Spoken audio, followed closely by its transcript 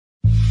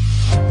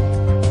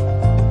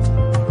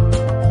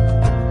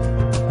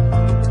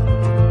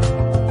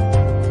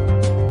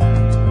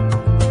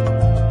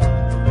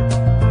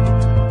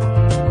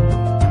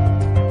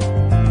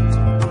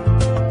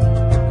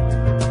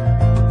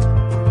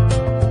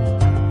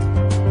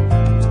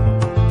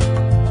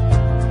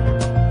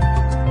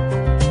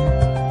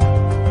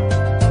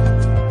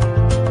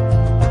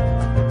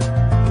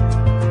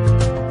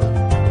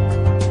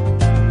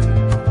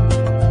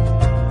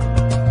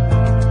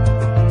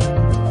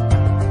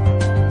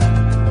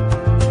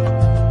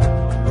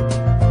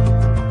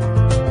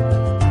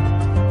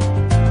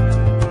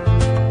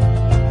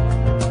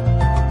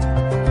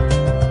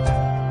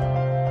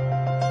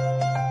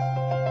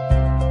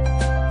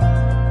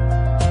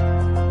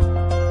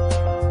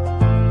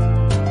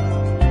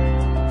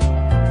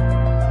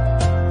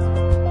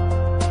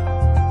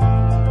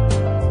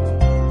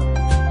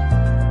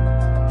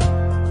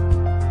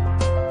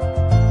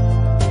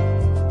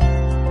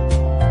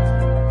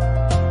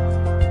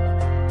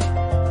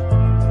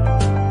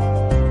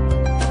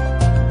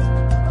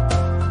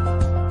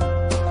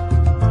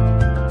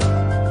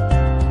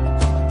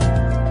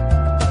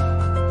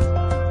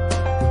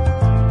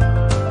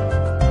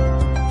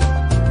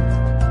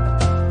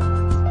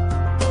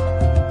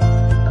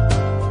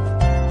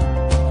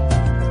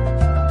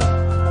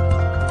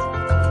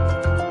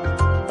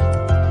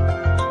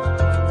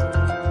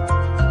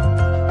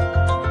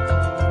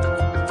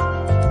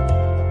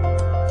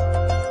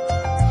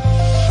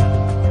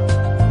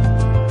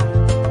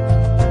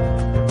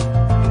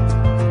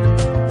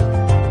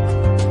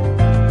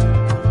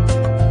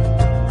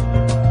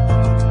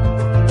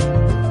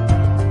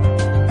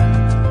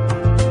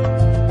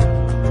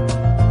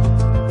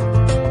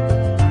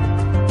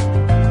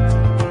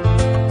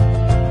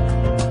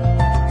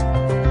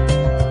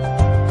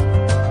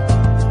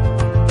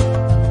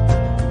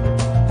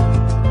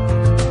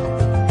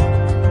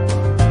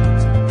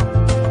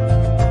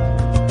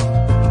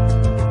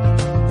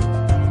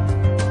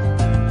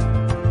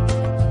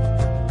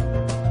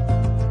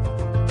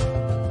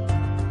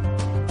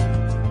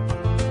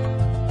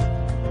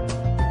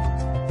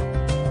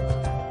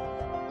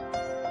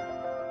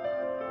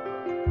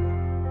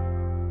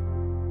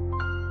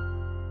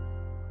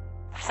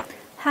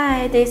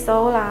Hi, this is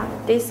Ola.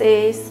 This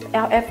is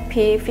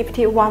LFP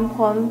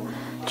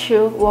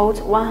 51.2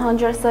 volt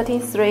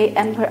 133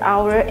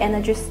 ampere-hour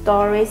energy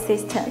storage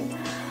system.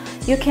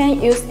 You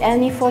can use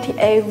any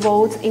 48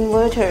 volt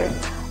inverter,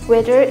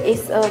 whether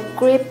it's a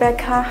grid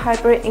backup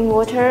hybrid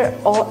inverter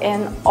or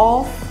an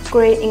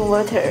off-grid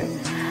inverter.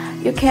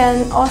 You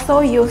can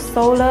also use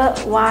solar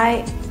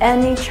via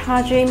any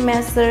charging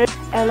method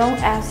as long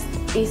as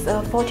it's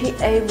a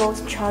 48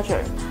 volt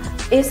charger.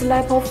 It's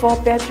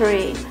LiPo4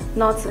 battery,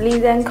 not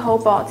lithium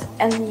cobalt,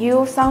 and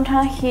you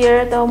sometimes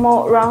hear the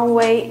more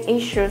runaway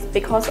issues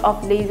because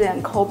of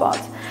lithium cobalt.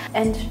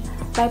 And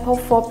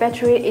LiPo4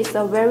 battery is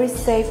a very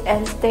safe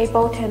and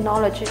stable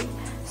technology,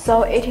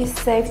 so it is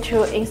safe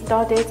to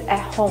install it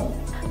at home.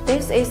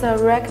 This is a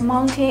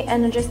rack-mounted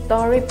energy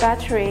storage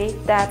battery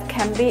that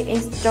can be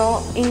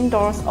installed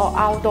indoors or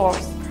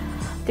outdoors,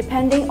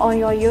 depending on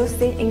your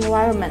usage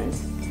environment.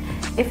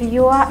 If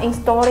you are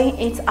installing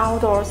it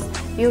outdoors,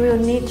 you will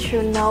need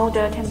to know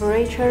the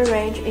temperature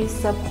range it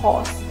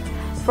supports,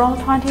 from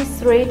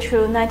 23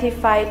 to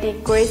 95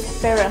 degrees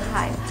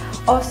Fahrenheit,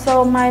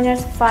 also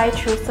 -5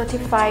 to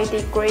 35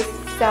 degrees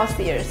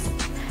Celsius.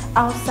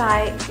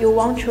 Outside, you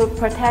want to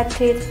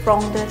protect it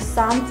from the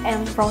sun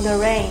and from the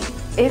rain.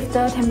 If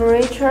the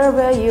temperature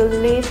where you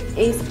live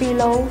is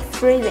below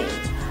freezing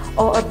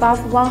or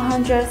above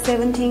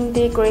 117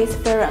 degrees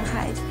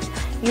Fahrenheit,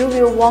 you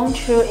will want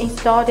to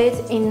install it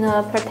in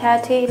a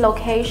protected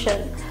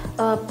location,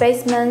 a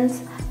basement,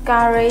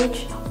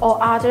 garage, or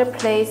other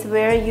place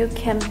where you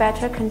can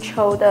better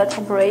control the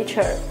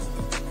temperature.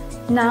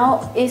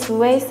 Now it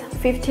weighs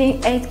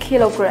 58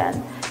 kilograms,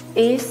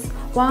 is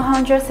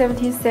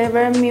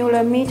 177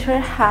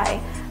 mm high,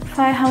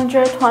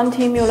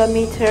 520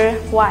 mm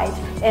wide,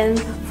 and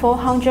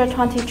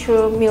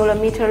 422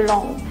 mm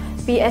long.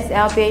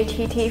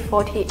 BSLBATT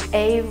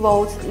 48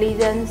 volt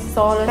lithium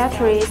solar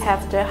batteries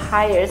have the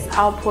highest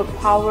output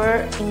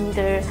power in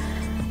the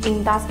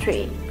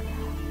industry,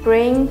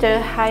 bring the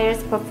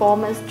highest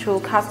performance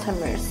to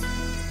customers.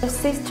 The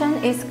system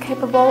is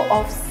capable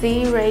of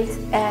C rates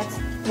at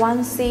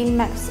 1C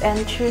max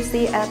and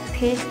 2C at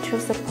peak to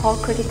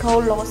support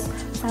critical loads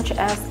such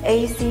as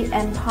AC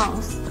and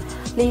pumps.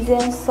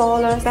 Lithium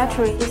solar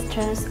battery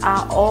systems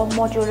are all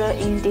modular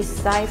in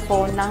design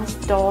for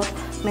non-stop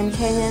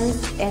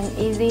maintenance and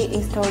easy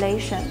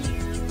installation.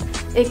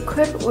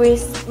 Equipped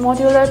with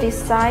modular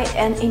design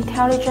and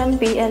intelligent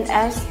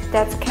BMS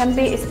that can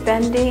be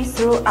expanded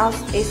throughout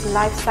its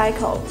life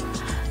cycle.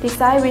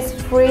 Designed with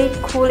free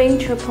cooling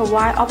to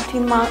provide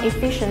optimum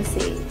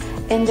efficiency,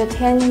 and the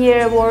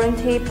 10-year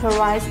warranty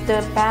provides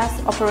the best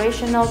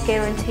operational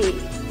guarantee.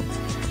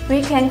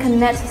 We can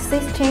connect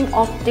 16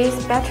 of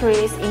these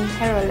batteries in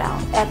parallel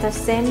at the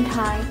same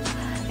time,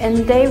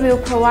 and they will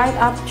provide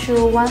up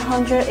to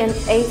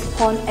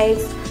 108.8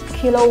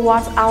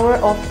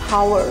 kilowatt-hours of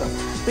power,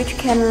 which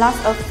can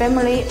last a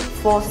family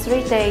for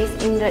 3 days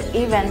in the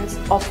event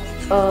of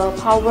a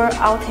power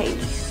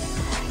outage.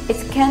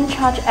 It can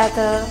charge at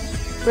a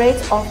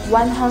rate of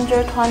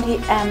 120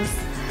 amps.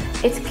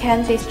 It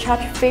can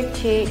discharge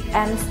 50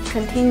 amps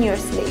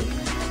continuously,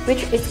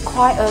 which is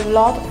quite a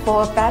lot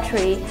for a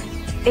battery.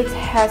 It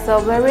has a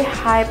very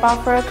high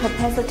buffer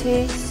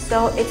capacity,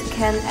 so it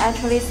can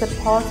actually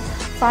support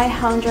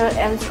 500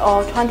 amps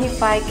or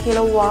 25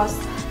 kilowatts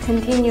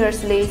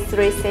continuously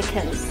 3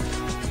 seconds.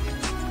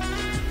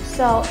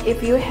 So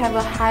if you have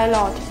a high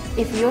load,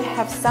 if you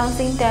have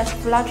something that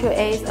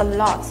fluctuates a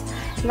lot,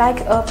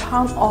 like a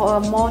pump or a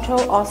motor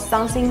or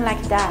something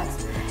like that,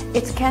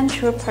 it can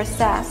to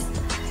process.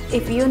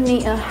 If you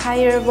need a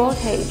higher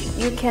voltage,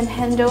 you can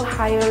handle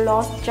higher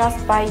loads just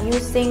by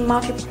using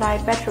multiple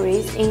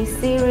batteries in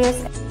series.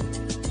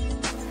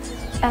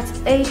 At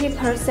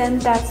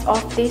 80% depth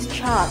of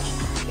discharge,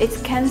 it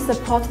can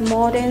support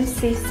more than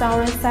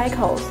 6,000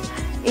 cycles.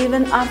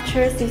 Even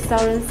after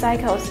 6,000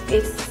 cycles,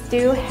 it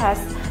still has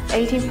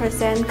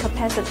 80%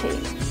 capacity.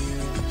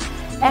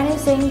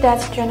 Anything that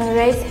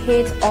generates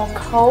heat or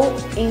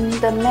cold in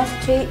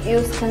domestic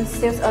use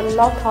consumes a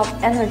lot of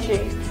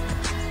energy.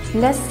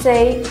 Let's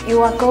say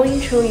you are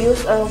going to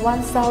use a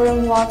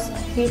 1000 watt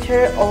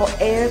heater or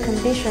air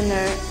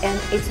conditioner and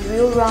it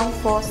will run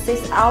for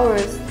 6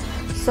 hours.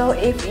 So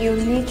if you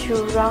need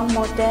to run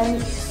more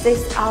than 6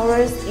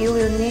 hours, you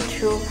will need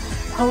to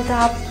hold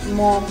up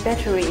more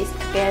batteries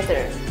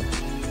together.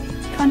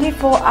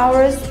 24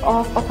 hours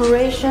of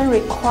operation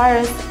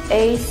requires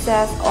 8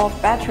 sets of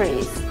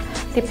batteries,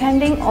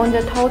 depending on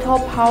the total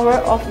power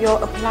of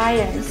your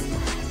appliance.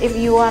 If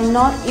you are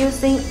not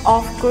using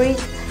off-grid,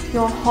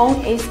 your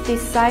home is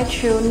designed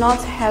to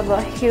not have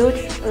a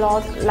huge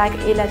load like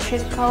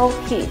electrical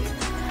heat,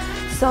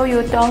 so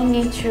you don't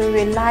need to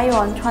rely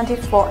on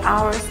 24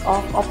 hours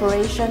of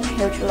operation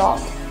huge load.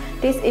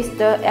 This is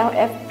the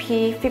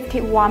LFP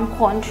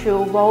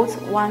 51.2 volt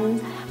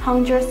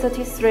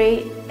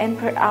 133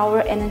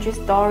 ampere-hour energy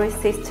storage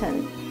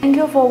system. Thank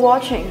you for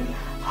watching.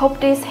 Hope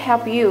this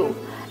helped you,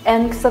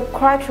 and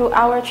subscribe to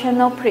our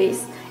channel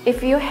please.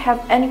 If you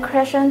have any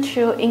question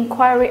to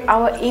inquire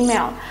our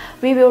email,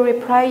 we will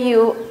reply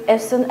you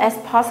as soon as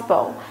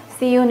possible.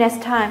 See you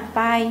next time.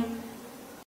 Bye.